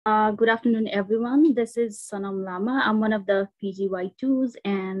Good afternoon, everyone. This is Sanam Lama. I'm one of the PGY2s,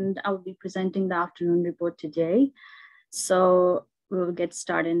 and I will be presenting the afternoon report today. So we'll get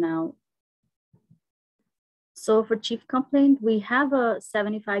started now. So for chief complaint, we have a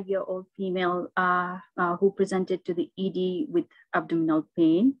 75-year-old female who presented to the ED with abdominal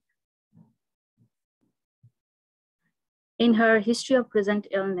pain. In her history of present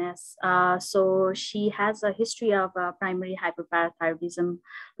illness, so she has a history of primary hyperparathyroidism,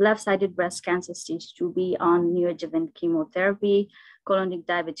 left-sided breast cancer stage 2B on neoadjuvant chemotherapy, colonic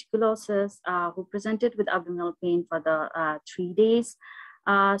diverticulosis, who presented with abdominal pain for the 3 days.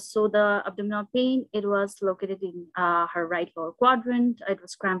 So the abdominal pain, it was located in her right lower quadrant. It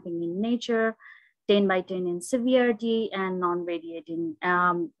was cramping in nature, 10 by 10 in severity and non-radiating.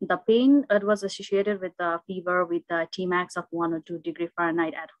 The pain, it was associated with fever with a Tmax of 1 or 2 degree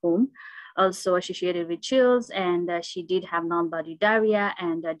Fahrenheit at home, also associated with chills, and she did have non-body diarrhea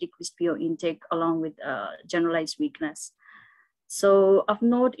and decreased PO intake along with generalized weakness. So of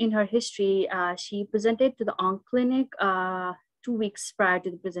note in her history, she presented to the onc clinic 2 weeks prior to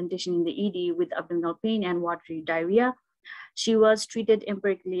the presentation in the ED with abdominal pain and watery diarrhea. She was treated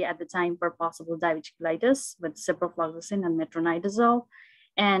empirically at the time for possible diverticulitis with ciprofloxacin and metronidazole.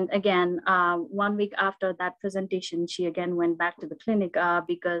 And again, 1 week after that presentation, she again went back to the clinic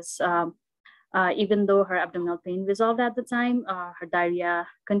because even though her abdominal pain resolved at the time, her diarrhea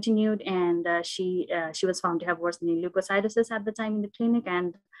continued, and she was found to have worsening leukocytosis at the time in the clinic,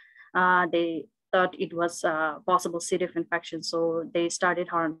 and they thought it was possible C. diff infection. So they started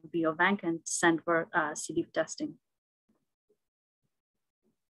her on biobank and sent for C. diff testing.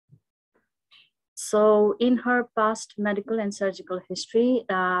 So in her past medical and surgical history,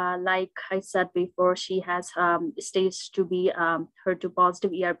 like I said before, she has staged to be HER2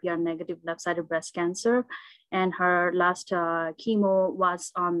 positive, ERPR negative left-sided breast cancer. And her last chemo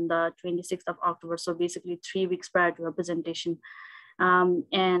was on the 26th of October. So basically 3 weeks prior to her presentation.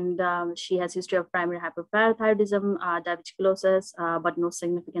 She has history of primary hyperparathyroidism, diverticulosis, but no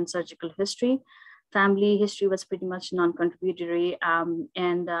significant surgical history. Family history was pretty much non-contributory.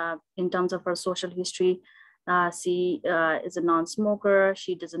 In terms of her social history, she is a non-smoker.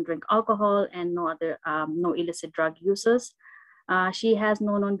 She doesn't drink alcohol and no illicit drug uses. She has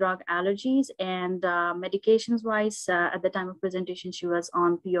no known drug allergies, and medications-wise, at the time of presentation, she was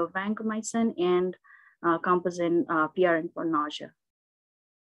on PO vancomycin and composin PRN for nausea.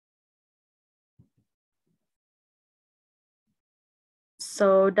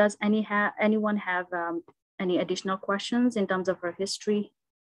 So does anyone have any additional questions in terms of her history?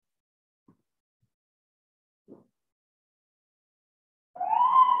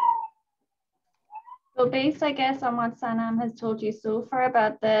 So based, I guess, on what Sanam has told you so far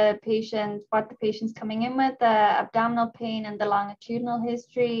about the patient, what the patient's coming in with, the abdominal pain and the longitudinal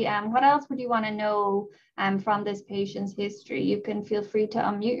history, what else would you want to know from this patient's history? You can feel free to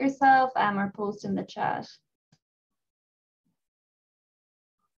unmute yourself or post in the chat.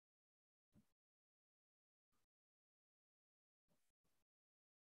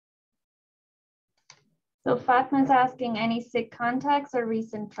 So Fatma's asking, any sick contacts or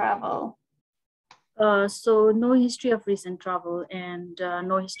recent travel? So no history of recent travel and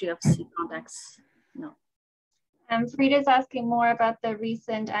no history of sick contacts, no. Frida's asking more about the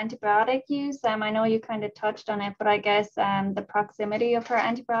recent antibiotic use. I know you kind of touched on it, but I guess the proximity of her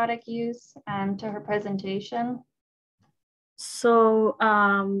antibiotic use to her presentation. So,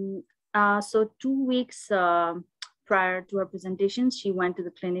 2 weeks prior to her presentation, she went to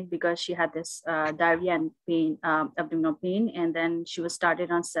the clinic because she had this diarrhea and pain, abdominal pain, and then she was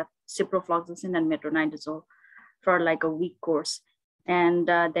started on ciprofloxacin and metronidazole for like a week course. And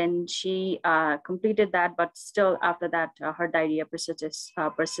then she completed that, but still after that, her diarrhea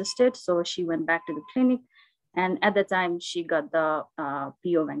persisted. So she went back to the clinic, and at the time she got the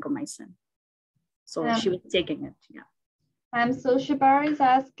PO vancomycin. So she was taking it, yeah. So Shabari's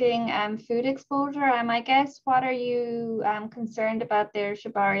asking food exposure. I guess, what are you concerned about there,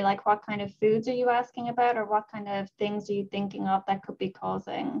 Shabari? Like, what kind of foods are you asking about, or what kind of things are you thinking of that could be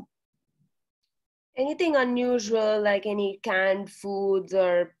causing? Anything unusual, like any canned foods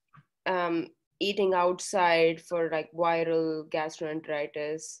or eating outside for like viral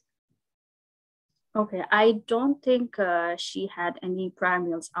gastroenteritis? Okay, I don't think she had any prior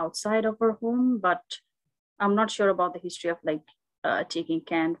meals outside of her home, but I'm not sure about the history of like taking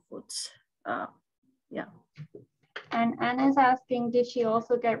canned foods. Yeah. And Anna's asking, did she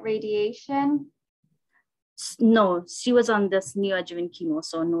also get radiation? No, she was on this neoadjuvant chemo,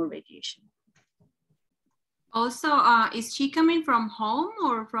 so no radiation. Also, is she coming from home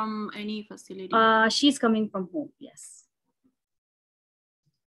or from any facility? She's coming from home, yes.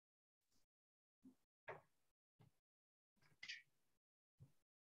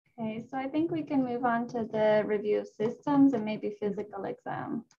 Okay, so I think we can move on to the review of systems and maybe physical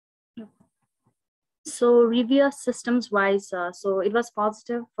exam. So review of systems wise, so it was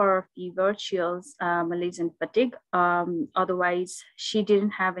positive for fever, chills, malaise, and fatigue. Otherwise, she didn't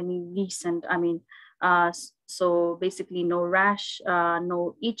have any recent, so basically no rash,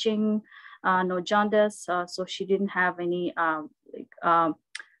 no itching, no jaundice. So she didn't have any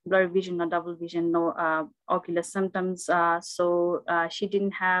blurry vision or double vision, no ocular symptoms. She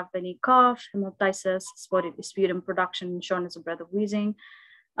didn't have any cough, hemoptysis, spotted sputum production, shortness of breath, or wheezing.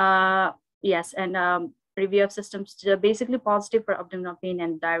 Yes, and review of systems basically positive for abdominal pain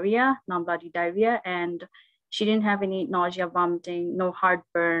and diarrhea, non-bloody diarrhea, and she didn't have any nausea, vomiting, no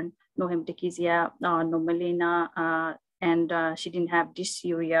heartburn, no hematochezia, no melena, and she didn't have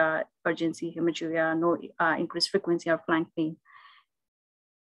dysuria, urgency, hematuria, no increased frequency of flank pain.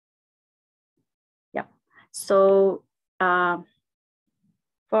 Yeah, so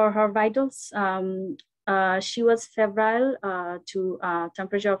for her vitals, she was febrile to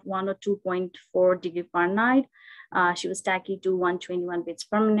temperature of 102.4 degree Fahrenheit. She was tachy to 121 beats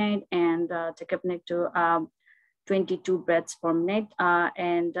per minute and tachypneic to 22 breaths per minute.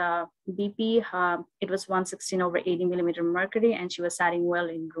 And BP, it was 116 over 80 millimeter mercury, and she was sitting well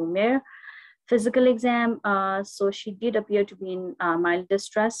in room air. Physical exam, so she did appear to be in mild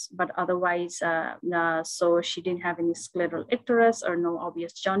distress, but otherwise, so she didn't have any scleral icterus or no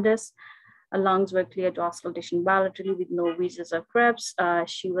obvious jaundice. Her lungs were clear to auscultation bilaterally with no wheezes or cramps.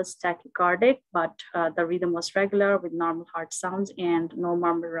 She was tachycardic, but the rhythm was regular with normal heart sounds and no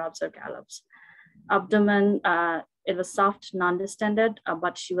murmur, rubs, or gallops. Abdomen, it was soft, non-distended,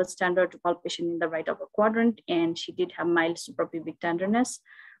 but she was tender to palpation in the right upper quadrant, and she did have mild suprapubic tenderness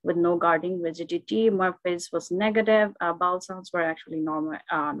with no guarding rigidity. Murphy's was negative. Bowel sounds were actually normal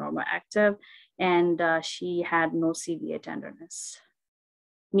active, and she had no CVA tenderness.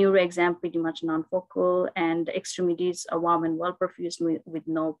 Neuro exam pretty much non-focal, and extremities are warm and well perfused with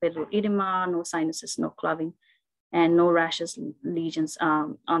no pillar edema, no sinuses, no clogging, and no rashes, lesions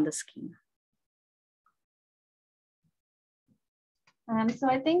on the skin. So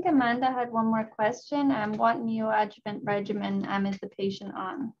I think Amanda had one more question. What neoadjuvant regimen is the patient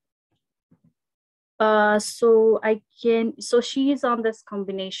on? So she is on this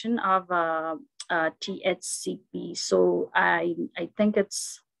combination of THCP. So I think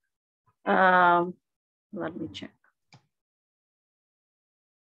it's, let me check.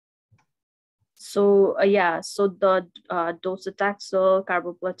 So so the docetaxel,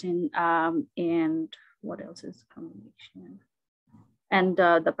 carboplatin, and what else is the combination? And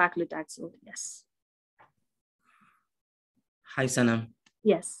the paclitaxel, yes. Hi, Sanam.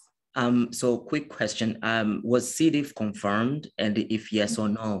 Yes. So quick question, was C. diff confirmed? And if yes or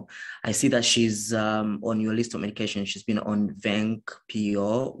no, I see that she's on your list of medication. She's been on Venc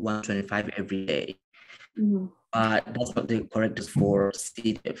PO 125 every day. Mm-hmm. That's not the correct dose for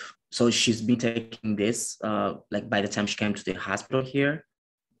C. diff. So she's been taking this like by the time she came to the hospital here?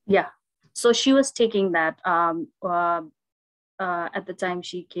 Yeah, so she was taking that at the time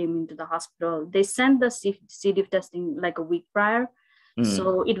she came into the hospital. They sent the C. diff testing like a week prior.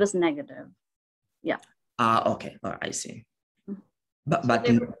 So it was negative. Yeah. Okay. All right, I see. But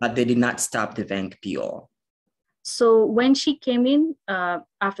they did not stop the Venc PO. So when she came in,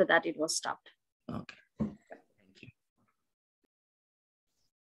 after that it was stopped. Okay. Thank you.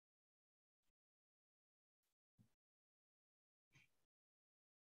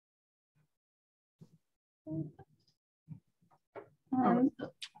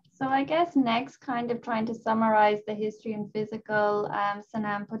 So I guess next, kind of trying to summarize the history and physical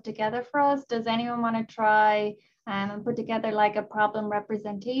Sanam put together for us. Does anyone want to try and put together like a problem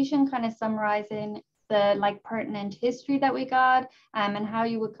representation, kind of summarizing the like pertinent history that we got, and how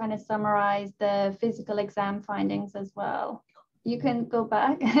you would kind of summarize the physical exam findings as well? You can go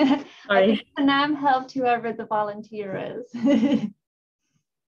back. I think Sanam helped whoever the volunteer is.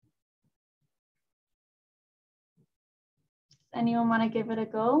 Anyone want to give it a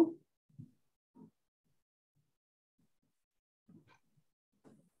go?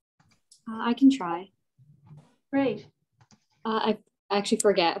 I can try. Great. I actually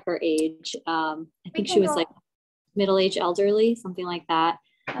forget her age. I think she was like middle-aged elderly, something like that.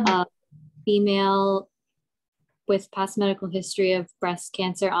 Female with past medical history of breast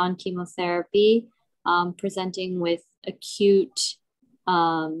cancer on chemotherapy, presenting with acute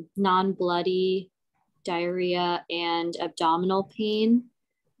non-bloody diarrhea and abdominal pain.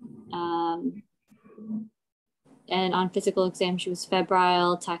 And on physical exam, she was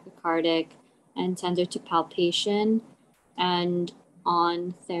febrile, tachycardic, and tender to palpation. And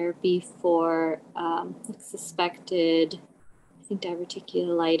on therapy for suspected, I think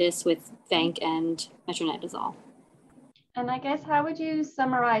diverticulitis with vanc and metronidazole. And I guess, how would you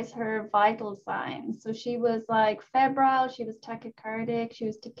summarize her vital signs? So she was like febrile, she was tachycardic, she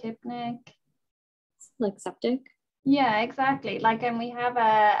was tachypnic. Like septic? Yeah, exactly. Like, and we have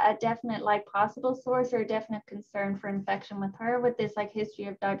a definite like possible source or a definite concern for infection with her with this like history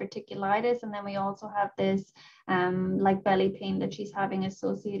of diverticulitis. And then we also have this like belly pain that she's having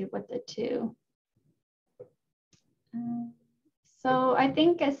associated with it too. So I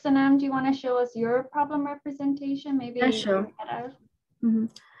think, Sanam, do you want to show us your problem representation? Maybe Yeah, sure. that out. Mm-hmm.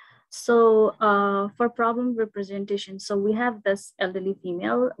 So for problem representation, so we have this elderly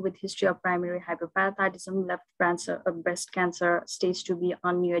female with history of primary hyperparathyroidism, left breast cancer, stage 2B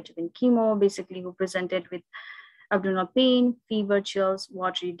on neoadjuvant chemo, basically who presented with abdominal pain, fever, chills,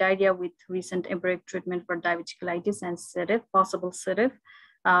 watery diarrhea with recent empiric treatment for diverticulitis and sedative, possible sedative,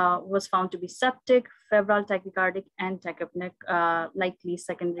 was found to be septic, febrile, tachycardic, and tachypneic, likely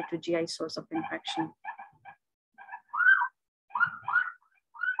secondary to GI source of infection.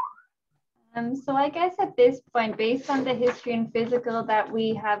 So I guess at this point, based on the history and physical that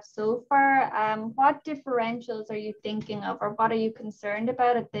we have so far, what differentials are you thinking of, or what are you concerned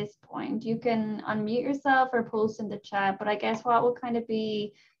about at this point? You can unmute yourself or post in the chat, but I guess what will kind of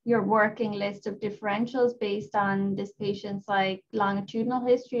be your working list of differentials based on this patient's like longitudinal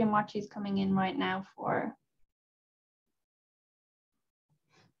history and what she's coming in right now for?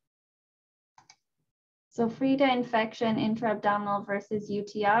 So Frida, infection, intra-abdominal versus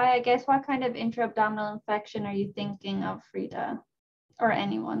UTI. I guess what kind of intra-abdominal infection are you thinking of, Frida, or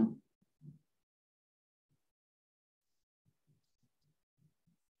anyone?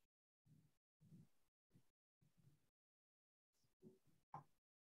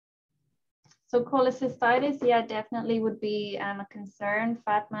 So cholecystitis, yeah, definitely would be a concern.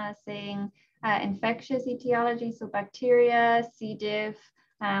 Fatma is saying infectious etiology, so bacteria, C. diff,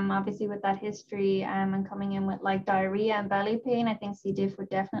 obviously with that history and coming in with like diarrhea and belly pain, I think C. diff would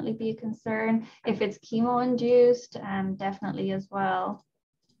definitely be a concern. If it's chemo-induced, definitely as well.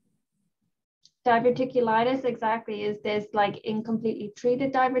 Diverticulitis, exactly. Is this like incompletely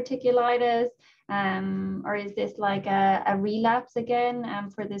treated diverticulitis? Or is this like a relapse again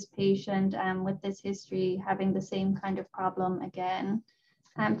for this patient with this history having the same kind of problem again?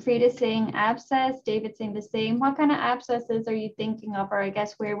 Frida saying abscess, David saying the same. What kind of abscesses are you thinking of, or I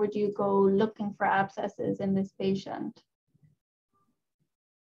guess where would you go looking for abscesses in this patient?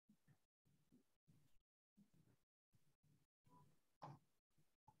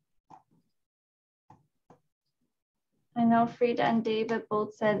 I know Frida and David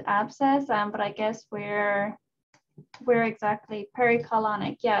both said abscess, but I guess where exactly?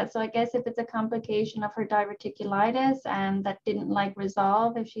 Pericolonic, yeah. So I guess if it's a complication of her diverticulitis that didn't like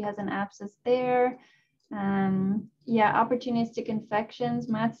resolve, if she has an abscess there. Yeah, opportunistic infections.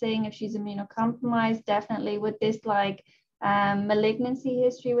 Matt's saying if she's immunocompromised, definitely with this like malignancy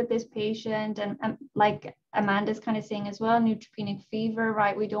history with this patient, and like Amanda's kind of saying as well, neutropenic fever,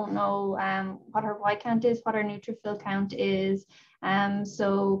 right? We don't know what her Y count is, what her neutrophil count is.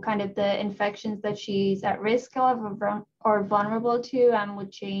 So kind of the infections that she's at risk of or vulnerable to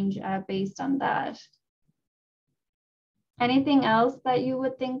would change based on that. Anything else that you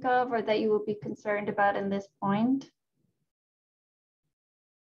would think of or that you would be concerned about in this point?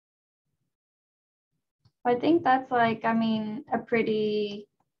 I think that's like, I mean, a pretty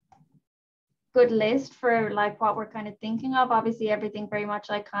good list for like what we're kind of thinking of. Obviously everything very much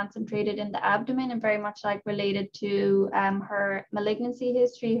like concentrated in the abdomen and very much like related to her malignancy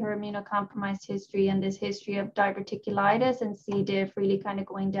history, her immunocompromised history, and this history of diverticulitis and C. diff, really kind of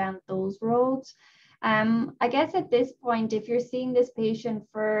going down those roads. I guess at this point, if you're seeing this patient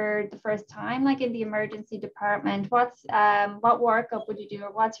for the first time, like in the emergency department, what workup would you do,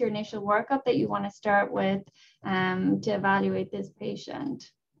 or what's your initial workup that you want to start with to evaluate this patient?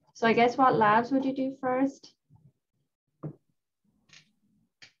 So I guess what labs would you do first?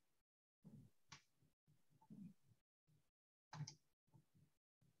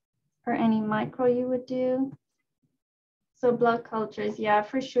 Or any micro you would do? So blood cultures, yeah,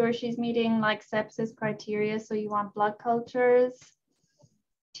 for sure. She's meeting like sepsis criteria. So you want blood cultures,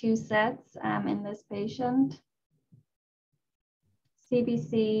 2 sets in this patient.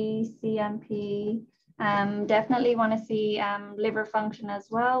 CBC, CMP, definitely want to see liver function as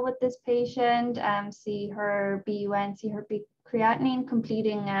well with this patient, see her BUN, see her creatinine,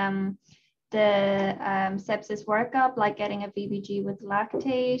 completing the sepsis workup, like getting a VBG with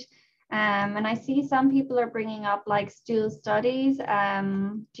lactate. And I see some people are bringing up like stool studies,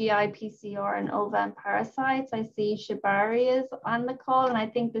 GI, PCR, and ova and parasites. I see Shibari is on the call, and I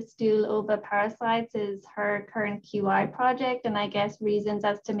think the stool ova parasites is her current QI project. And I guess reasons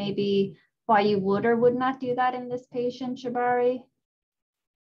as to maybe why you would or would not do that in this patient, Shibari.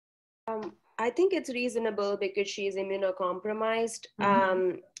 I think it's reasonable because she's immunocompromised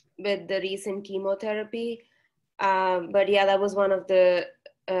with the recent chemotherapy. But yeah, that was one of the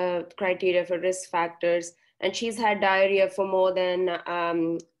criteria for risk factors. And she's had diarrhea for more than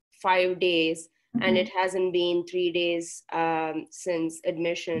 5 days, and it hasn't been 3 days since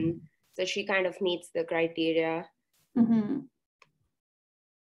admission. So she kind of meets the criteria. And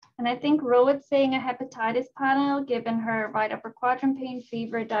I think Rohit's saying a hepatitis panel, given her right upper quadrant pain,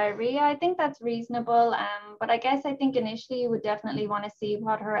 fever, diarrhea. I think that's reasonable. But I guess I think initially you would definitely want to see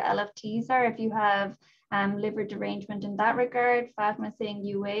what her LFTs are if you have liver derangement in that regard. Fatma saying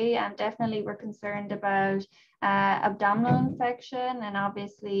UA, definitely we're concerned about abdominal infection and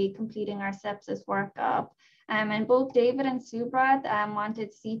obviously completing our sepsis workup. And both David and Subrat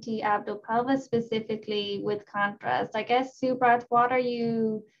wanted CT abdo-pelvis specifically with contrast. I guess, Subrat, what are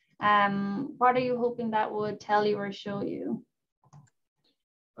you hoping that would tell you or show you?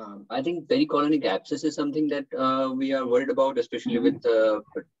 I think pericolonic abscess is something that we are worried about, especially with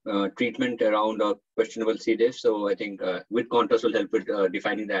treatment around questionable C. diff. So I think with contrast will help with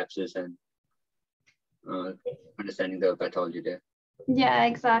defining the abscess and understanding the pathology there. Yeah,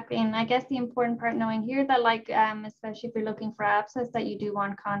 exactly. And I guess the important part knowing here that like, especially if you're looking for abscess, that you do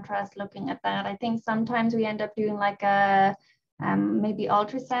want contrast looking at that. I think sometimes we end up doing like a maybe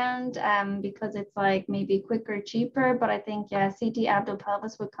ultrasound because it's like maybe quicker, cheaper, but I think, yeah, CT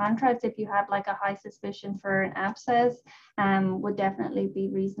abdo-pelvis with contrast, if you have like a high suspicion for an abscess, would definitely be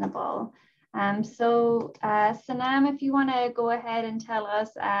reasonable. So Sanam, if you want to go ahead and tell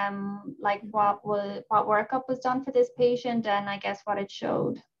us like what workup was done for this patient and I guess what it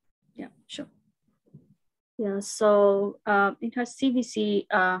showed. Yeah, sure. Yeah, so in her CBC,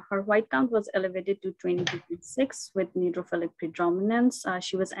 her white count was elevated to 22.6 with neutrophilic predominance.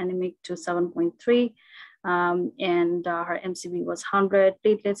 She was anemic to 7.3, and her MCV was 100,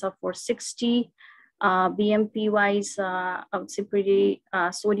 platelets of 460. BMP wise, I would say pretty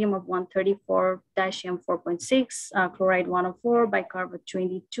sodium of 134, potassium 4.6, chloride 104, bicarb of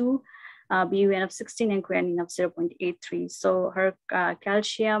 22. BUN of 16 and creatinine of 0.83. So her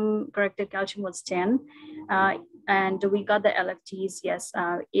corrected calcium was 10. And we got the LFTs, yes,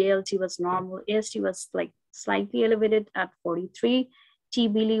 ALT was normal. AST was like slightly elevated at 43.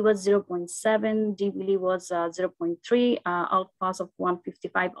 TBL was 0.7, DBL was 0.3, outpass of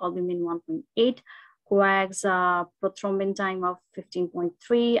 155, albumin 1.8. Coags, prothrombin time of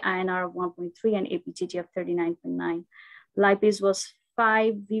 15.3, INR of 1.3, and APTT of 39.9. Lipase was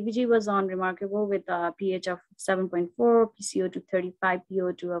 5, VVG was on remarkable with a pH of 7.4, PCO2 35,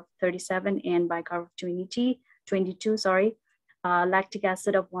 PO2 of 37, and bicarb of 22, lactic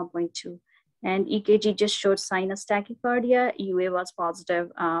acid of 1.2. And EKG just showed sinus tachycardia. UA was positive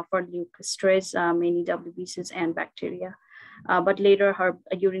for leukostrids, many WBCs and bacteria. But later her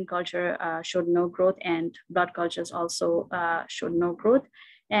urine culture showed no growth and blood cultures also showed no growth.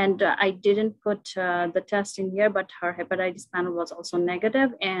 And I didn't put the test in here, but her hepatitis panel was also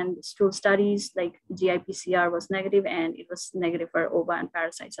negative, and stool studies like GI-PCR was negative, and it was negative for ova and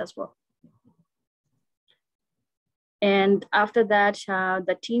parasites as well. And after that,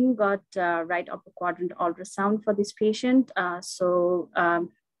 the team got right upper quadrant ultrasound for this patient.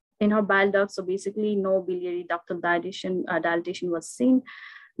 In her bile duct, so basically no biliary ductal dilatation was seen.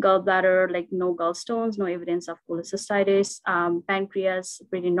 Gallbladder, like no gallstones, no evidence of cholecystitis. Pancreas,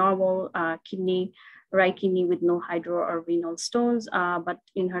 pretty normal. Kidney, right kidney with no hydro or renal stones. But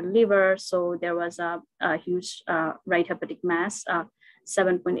in her liver, so there was a huge right hepatic mass,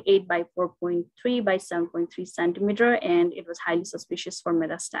 7.8 by 4.3 by 7.3 centimeter, and it was highly suspicious for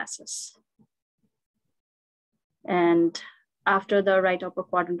metastasis. And after the right upper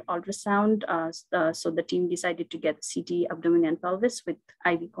quadrant ultrasound, so the team decided to get CT abdomen and pelvis with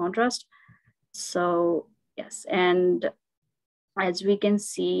IV contrast. So yes, and as we can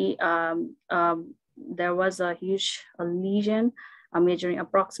see, there was a huge lesion measuring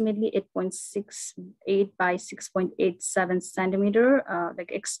approximately 8.68 by 6.87 centimeter,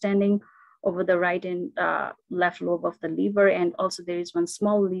 like extending over the right and left lobe of the liver. And also there is one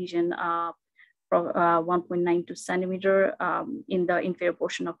small lesion 1.92 centimeter in the inferior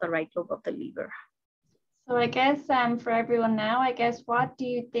portion of the right lobe of the liver. So I guess for everyone now, I guess, what do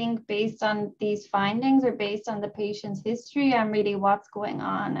you think based on these findings or based on the patient's history and really what's going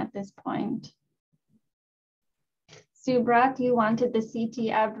on at this point? Subrat, you wanted the CT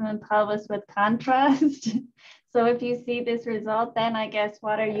abdomen pelvis with contrast. So if you see this result, then I guess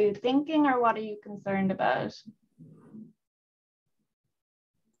what are you thinking or what are you concerned about?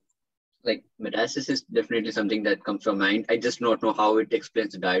 Like metastasis is definitely something that comes to mind. I just don't know how it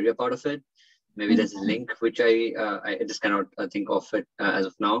explains the diarrhea part of it. Maybe there's a link which I just cannot think of it as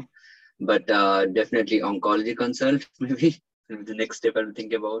of now. But definitely oncology consult, maybe the next step I'll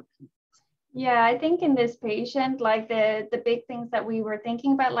think about. Yeah, I think in this patient, like the big things that we were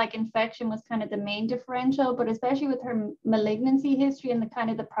thinking about, like infection was kind of the main differential, but especially with her malignancy history and the kind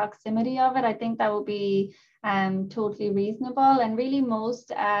of the proximity of it, I think that would be totally reasonable. And really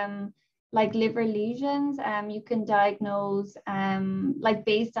most like liver lesions, you can diagnose like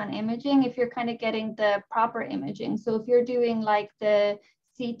based on imaging if you're kind of getting the proper imaging. So if you're doing like the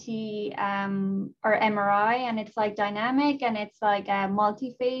CT or MRI and it's like dynamic and it's like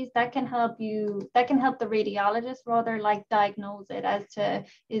multi-phase, that can help the radiologist rather like diagnose it as to,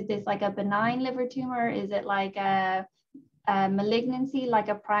 is this like a benign liver tumor, is it like a malignancy, like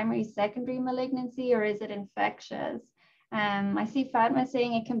a primary secondary malignancy, or is it infectious? I see Fatma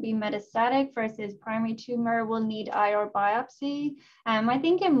saying it can be metastatic versus primary tumor will need IR biopsy. I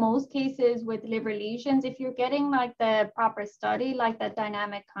think in most cases with liver lesions, if you're getting like the proper study, like that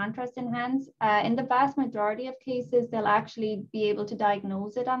dynamic contrast enhanced, in the vast majority of cases, they'll actually be able to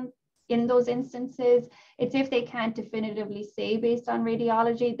diagnose it in those instances. It's if they can't definitively say based on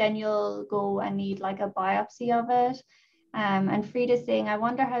radiology, then you'll go and need like a biopsy of it. And Frida's saying, I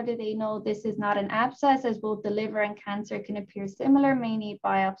wonder how do they know this is not an abscess, as both the liver and cancer can appear similar, may need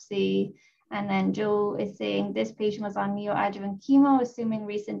biopsy. And then Joe is saying this patient was on neoadjuvant chemo, assuming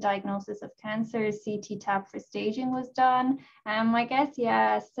recent diagnosis of cancer, CT tap for staging was done. I guess,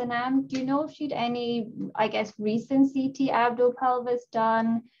 yeah, Sanam, do you know if she'd any, I guess, recent CT abdo pelvis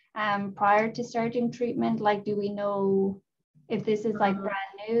done prior to starting treatment? Like, do we know if this is like brand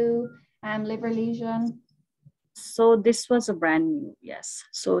new liver lesion? So this was a brand new, yes.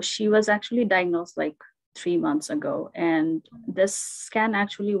 So she was actually diagnosed like 3 months ago, and this scan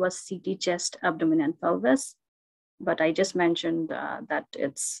actually was CT chest, abdomen, and pelvis. But I just mentioned that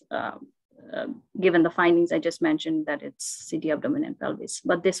it's, given the findings, I just mentioned that it's CT abdomen and pelvis.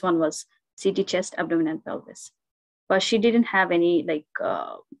 But this one was CT chest, abdomen, and pelvis. But she didn't have any like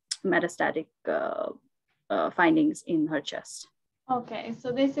metastatic findings in her chest. Okay,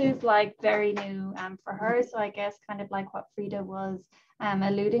 so this is like very new for her. So I guess kind of like what Frida was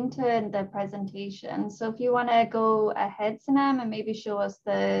alluding to in the presentation. So if you want to go ahead, Sanam, and maybe show us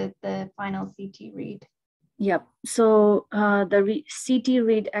the final CT read. Yep. So the CT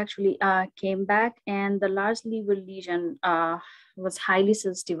read actually came back, and the large liver lesion was highly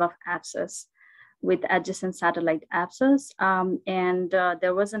sensitive of abscess with adjacent satellite abscess. And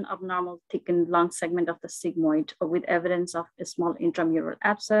there was an abnormal thickened lung segment of the sigmoid with evidence of a small intramural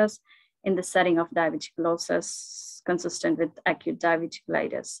abscess in the setting of diverticulosis consistent with acute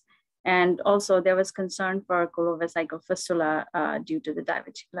diverticulitis. And also there was concern for colovesical fistula due to the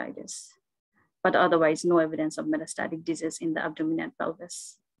diverticulitis, but otherwise no evidence of metastatic disease in the abdomen and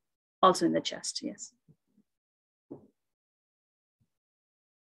pelvis, also in the chest, yes.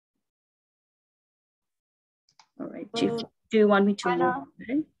 All right, Chief, do you want me to move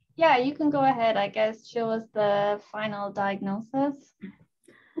ahead? Yeah, you can go ahead, I guess, show us the final diagnosis.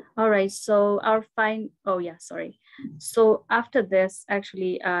 All right, so so after this,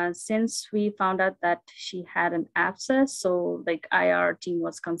 actually, since we found out that she had an abscess, so like IR team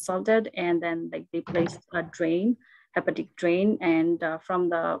was consulted, and then like they placed a drain, hepatic drain, and from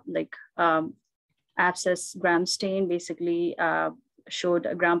the like abscess gram stain basically showed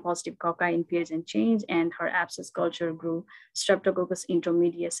a gram-positive cocci in pairs and chains, and her abscess culture grew Streptococcus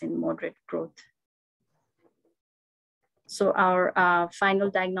intermedius in moderate growth. So our final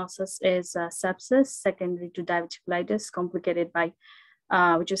diagnosis is sepsis secondary to diverticulitis,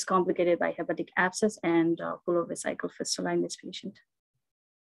 which is complicated by hepatic abscess and colovesical fistula in this patient.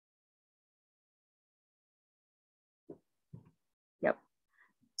 Yep.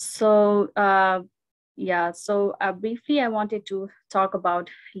 So briefly, I wanted to talk about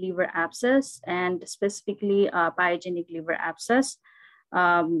liver abscess, and specifically pyogenic liver abscess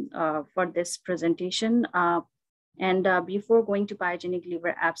for this presentation. And before going to pyogenic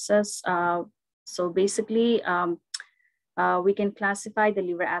liver abscess, so basically we can classify the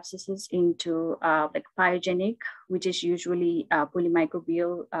liver abscesses into like pyogenic, which is usually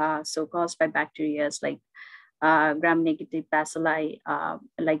polymicrobial, so caused by bacteria like gram-negative bacilli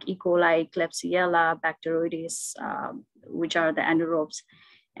like E. coli, Klebsiella, Bacteroides, which are the anaerobes,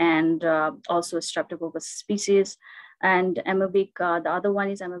 and also Streptococcus species. And amoebic, the other one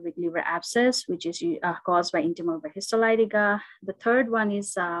is amoebic liver abscess, which is caused by Entamoeba histolytica. The third one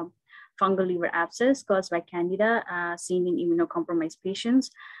is fungal liver abscess caused by Candida, seen in immunocompromised patients.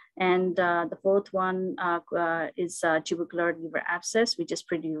 And the fourth one is tubercular liver abscess, which is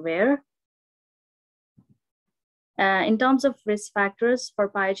pretty rare. In terms of risk factors for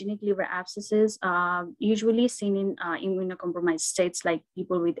pyogenic liver abscesses, usually seen in immunocompromised states like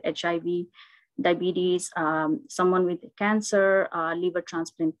people with HIV, diabetes, someone with cancer, liver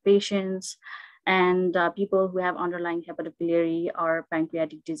transplant patients, and people who have underlying hepatobiliary or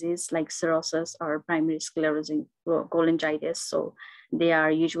pancreatic disease like cirrhosis or primary sclerosing cholangitis. So they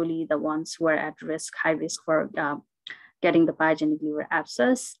are usually the ones who are at risk, high risk for getting the pyogenic liver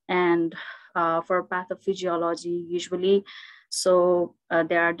abscess. And for pathophysiology, usually, so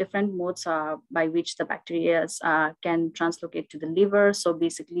there are different modes by which the bacteria can translocate to the liver. So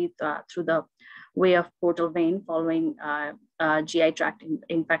basically through the way of portal vein following GI tract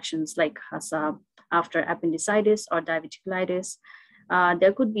infections like after appendicitis or diverticulitis.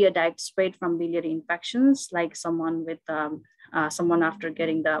 There could be a direct spread from biliary infections, like someone with someone after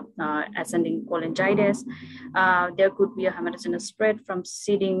getting the ascending cholangitis. There could be a hematogenous spread from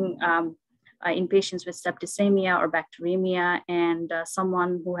seeding in patients with septicemia or bacteremia, and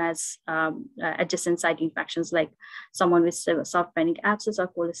someone who has adjacent site infections, like someone with soft panic abscess or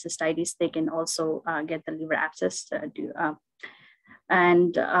cholecystitis, they can also get the liver abscess.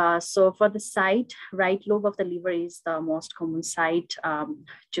 So for the site, right lobe of the liver is the most common site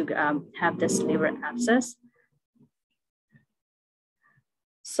to have this liver abscess.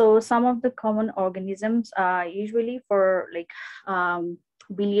 So some of the common organisms, usually for like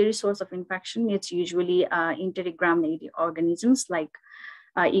biliary source of infection, it's usually enteric gram-negative organisms like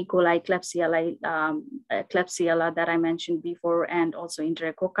E. coli, Klebsiella that I mentioned before, and also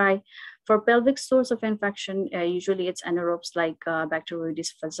enterococci. For pelvic source of infection, usually it's anaerobes like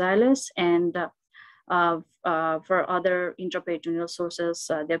Bacteroides facialis, and for other intraperitoneal sources,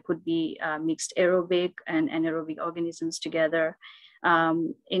 there could be mixed aerobic and anaerobic organisms together.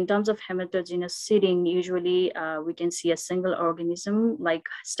 In terms of hematogenous seeding, usually we can see a single organism like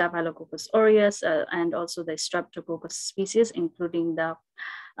Staphylococcus aureus and also the Streptococcus species, including the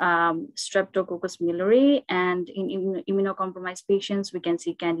Streptococcus mülleri. And in immunocompromised patients, we can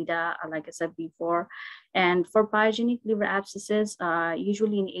see Candida, like I said before. And for pyogenic liver abscesses,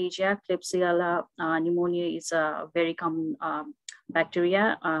 usually in Asia, Klebsiella pneumonia is a very common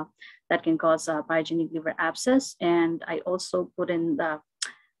bacteria that can cause pyogenic liver abscess. And I also put in the,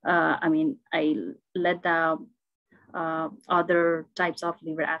 I let the other types of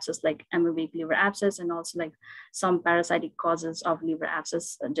liver abscess like amoebic liver abscess and also like some parasitic causes of liver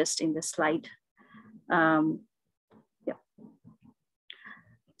abscess just in this slide.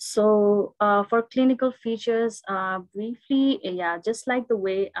 So for clinical features, briefly, just like the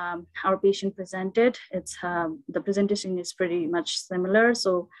way our patient presented, it's the presentation is pretty much similar.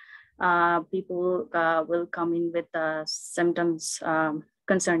 So people will come in with symptoms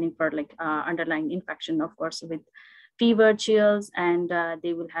concerning for like underlying infection, of course, with fever, chills, and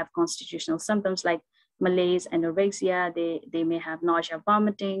they will have constitutional symptoms like malaise, anorexia. They may have nausea,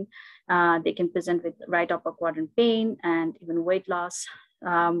 vomiting. They can present with right upper quadrant pain and even weight loss.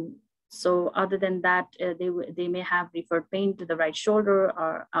 So other than that, they may have referred pain to the right shoulder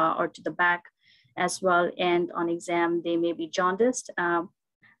or to the back as well. And on exam, they may be jaundiced.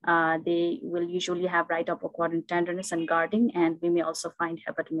 They will usually have right upper quadrant tenderness and guarding, and we may also find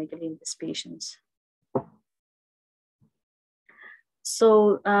hepatomegaly in these patients.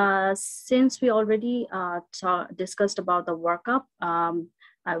 So since we already discussed about the workup,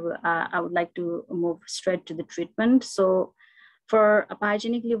 I would like to move straight to the treatment. So for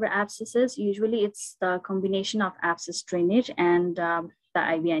pyogenic liver abscesses, usually it's the combination of abscess drainage and the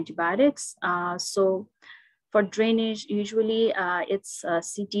IV antibiotics. So for drainage, usually it's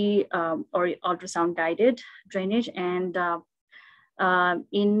CT or ultrasound guided drainage. And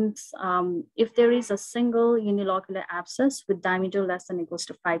if there is a single unilocular abscess with diameter less than or equals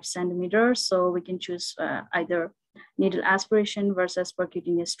to 5 centimeters, so we can choose either needle aspiration versus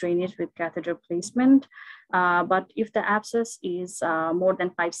percutaneous drainage with catheter placement. But if the abscess is more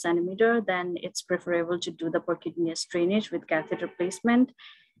than 5 centimeters, then it's preferable to do the percutaneous drainage with catheter placement.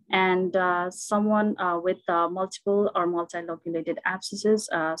 And someone with multiple or multiloculated abscesses,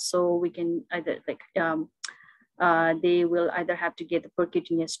 so we can either like, they will either have to get the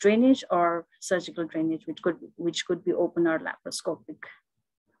percutaneous drainage or surgical drainage, which could be open or laparoscopic.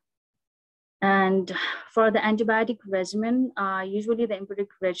 And for the antibiotic regimen, usually the empiric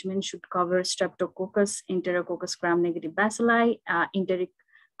regimen should cover Streptococcus, Enterococcus gram-negative bacilli, enteric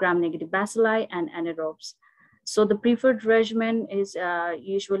gram-negative bacilli, and anaerobes. So the preferred regimen is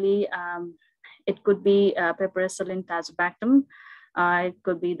usually, it could be piperacillin tazobactam. It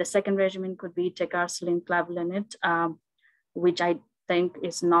could be, the second regimen could be tecarcillin clavulanate, which I think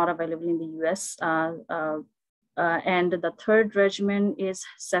is not available in the US. And the third regimen is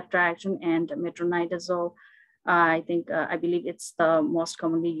ceftriaxone and metronidazole. I believe it's the most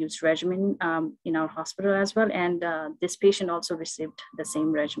commonly used regimen in our hospital as well. And this patient also received the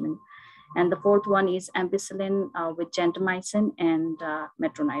same regimen. And the fourth one is ampicillin with gentamicin and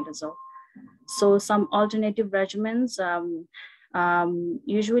metronidazole. So some alternative regimens,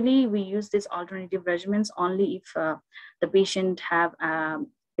 usually we use these alternative regimens only if the patient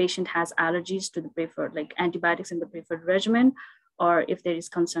has allergies to the preferred, like antibiotics in the preferred regimen, or if there is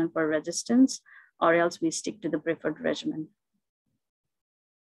concern for resistance, or else we stick to the preferred regimen.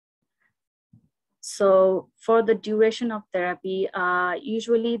 So for the duration of therapy,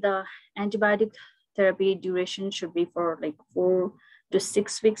 usually the antibiotic therapy duration should be for like 4 to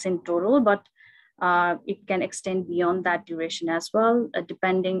 6 weeks in total, but it can extend beyond that duration as well,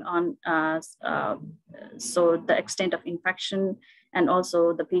 depending on so the extent of infection and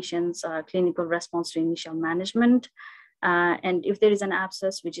also the patient's clinical response to initial management. And if there is an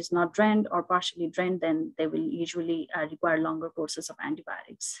abscess which is not drained or partially drained, then they will usually require longer courses of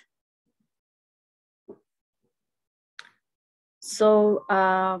antibiotics. So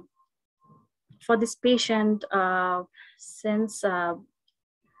for this patient, since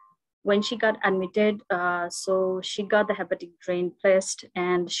when she got admitted, so she got the hepatic drain placed,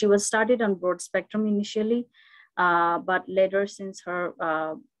 and she was started on broad spectrum initially, but later, since her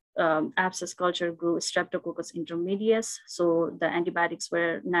abscess culture grew Streptococcus intermedius, so the antibiotics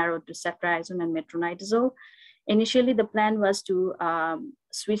were narrowed to ceftriaxone and metronidazole. Initially, the plan was to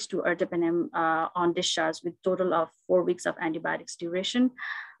switch to ertapenem on discharge with total of 4 weeks of antibiotics duration,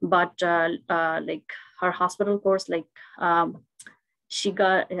 but like her hospital course, like she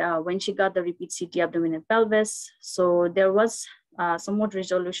got when she got the repeat CT abdomen and pelvis, so there was somewhat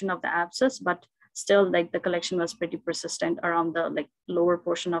resolution of the abscess, but still like the collection was pretty persistent around the like lower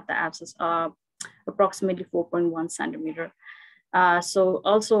portion of the abscess, approximately 4.1 centimeter. So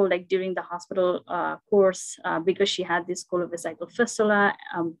also like during the hospital course, because she had this colovesical fistula,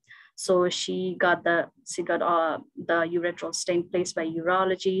 so she got the urethral stain placed by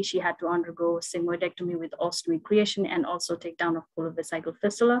urology. She had to undergo sigmoidectomy with ostomy creation and also take down of colovesical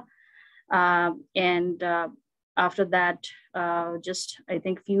fistula. And after that, just I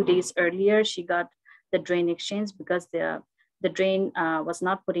think a few days earlier, she got the drain exchange because the drain was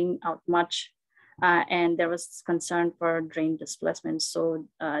not putting out much. And there was concern for drain displacement. So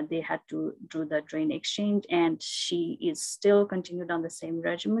they had to do the drain exchange, and she is still continued on the same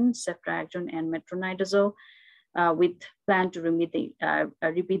regimen, ceftriaxone and metronidazole, with plan to repeat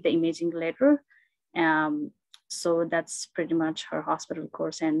the imaging later. So that's pretty much her hospital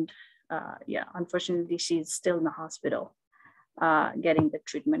course. And yeah, unfortunately, she's still in the hospital getting the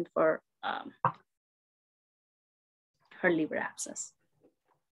treatment for her liver abscess.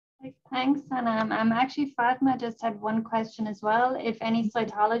 Thanks, Sanam. Actually, Fatma just had one question as well. If any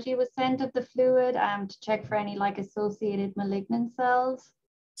cytology was sent of the fluid to check for any like associated malignant cells?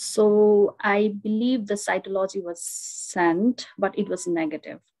 So I believe the cytology was sent, but it was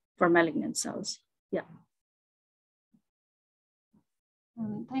negative for malignant cells. Yeah.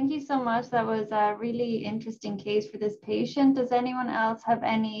 Thank you so much. That was a really interesting case for this patient. Does anyone else have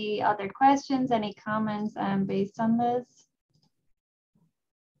any other questions, any comments based on this?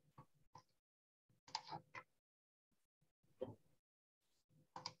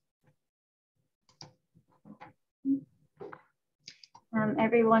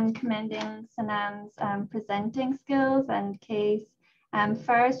 Everyone commending Sanam's presenting skills and case.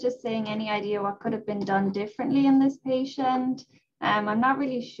 First, just saying any idea what could have been done differently in this patient. I'm not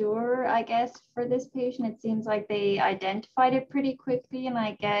really sure. I guess for this patient, it seems like they identified it pretty quickly, and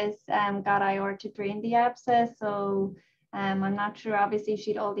I guess got IR to drain the abscess. So I'm not sure. Obviously,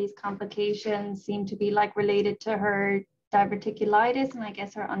 she had all these complications, seem to be like related to her diverticulitis and I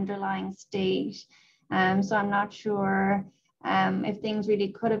guess her underlying state. So I'm not sure if things really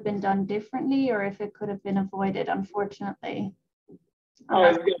could have been done differently or if it could have been avoided, unfortunately.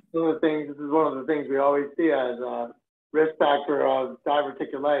 This is one of the things we always see as a risk factor of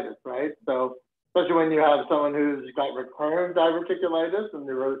diverticulitis, right? So especially when you have someone who's got recurrent diverticulitis and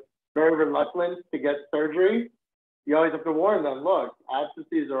they're very reluctant to get surgery, you always have to warn them, look,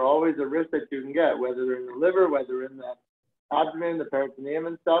 abscesses are always a risk that you can get, whether they're in the liver, whether in the abdomen, the peritoneum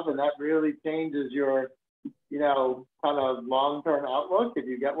and stuff, and that really changes your kind of long-term outlook if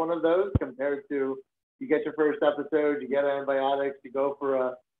you get one of those compared to you get your first episode, you get antibiotics, you go for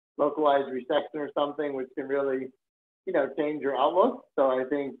a localized resection or something, which can really, change your outlook. So I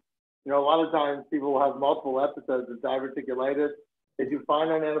think, a lot of times people will have multiple episodes of diverticulitis. They do fine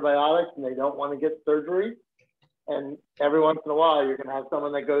on antibiotics and they don't want to get surgery. And every once in a while, you're going to have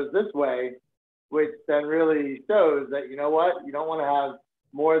someone that goes this way, which then really shows that, you know what, you don't want to have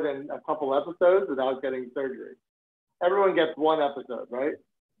more than a couple episodes without getting surgery. Everyone gets one episode, right?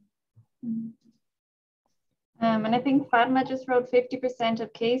 And I think Fatma just wrote 50%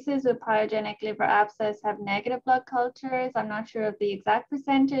 of cases with pyogenic liver abscess have negative blood cultures. I'm not sure of the exact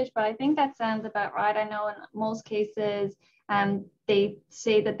percentage, but I think that sounds about right. I know in most cases, they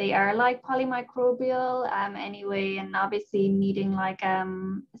say that they are like polymicrobial anyway, and obviously needing like a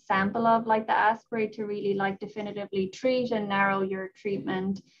sample of like the aspirate to really like definitively treat and narrow your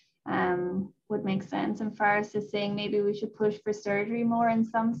treatment would make sense. And Faris is saying maybe we should push for surgery more in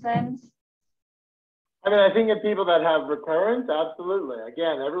some sense. I mean, I think in people that have recurrence, absolutely.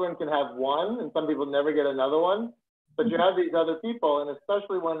 Again, everyone can have one, and some people never get another one. But you have these other people, and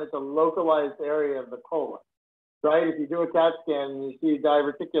especially when it's a localized area of the colon, right? If you do a CAT scan and you see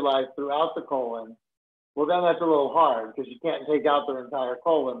diverticuli throughout the colon, well, then that's a little hard because you can't take out their entire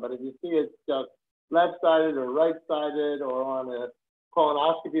colon. But if you see it's just left-sided or right-sided or on a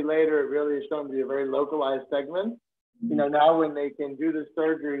colonoscopy later, it really is shown to be a very localized segment. Now when they can do the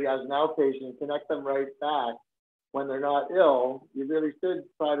surgery as an outpatient, connect them right back when they're not ill, you really should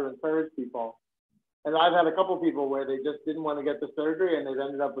try to encourage people. And I've had a couple people where they just didn't want to get the surgery and they've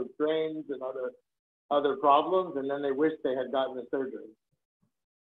ended up with drains and other problems, and then they wish they had gotten the surgery.